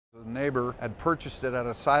The neighbor had purchased it at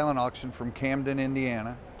a silent auction from Camden,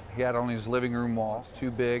 Indiana. He had it on his living room wall. It's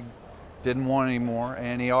too big, didn't want it anymore,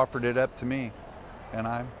 and he offered it up to me, and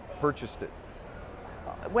I purchased it.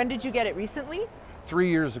 When did you get it? Recently? 3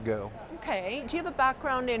 years ago. Okay. Do you have a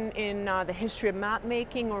background in the history of map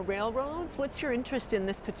making or railroads? What's your interest in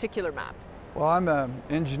this particular map? Well, I'm an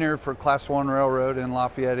engineer for Class 1 Railroad in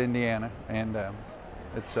Lafayette, Indiana, and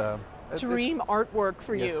it's Dream artwork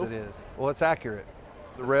for you. Yes, it is. Well, it's accurate.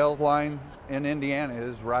 The rail line in Indiana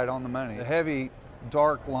is right on the money. The heavy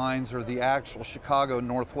dark lines are the actual Chicago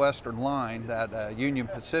Northwestern line that Union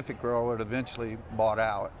Pacific Railroad eventually bought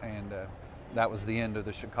out, and that was the end of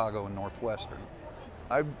the Chicago and Northwestern.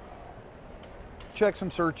 I checked some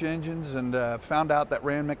search engines and found out that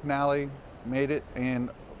Rand McNally made it,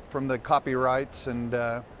 and from the copyrights, and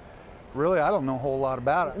really I don't know a whole lot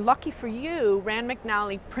about it. Lucky for you, Rand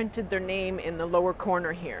McNally printed their name in the lower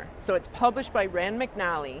corner here. So it's published by Rand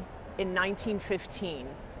McNally in 1915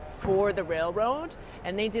 for the railroad,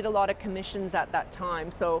 and they did a lot of commissions at that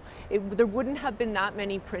time. So there wouldn't have been that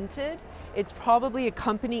many printed. It's probably a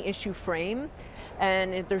company issue frame,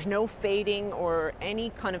 and there's no fading or any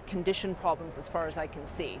kind of condition problems as far as I can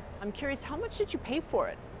see. I'm curious, how much did you pay for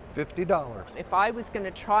it? $50. If I was going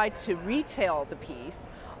to try to retail the piece,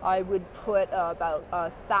 I would put about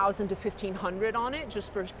 $1,000 to $1,500 on it,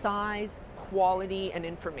 just for size, quality, and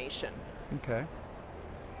information. Okay.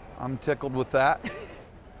 I'm tickled with that.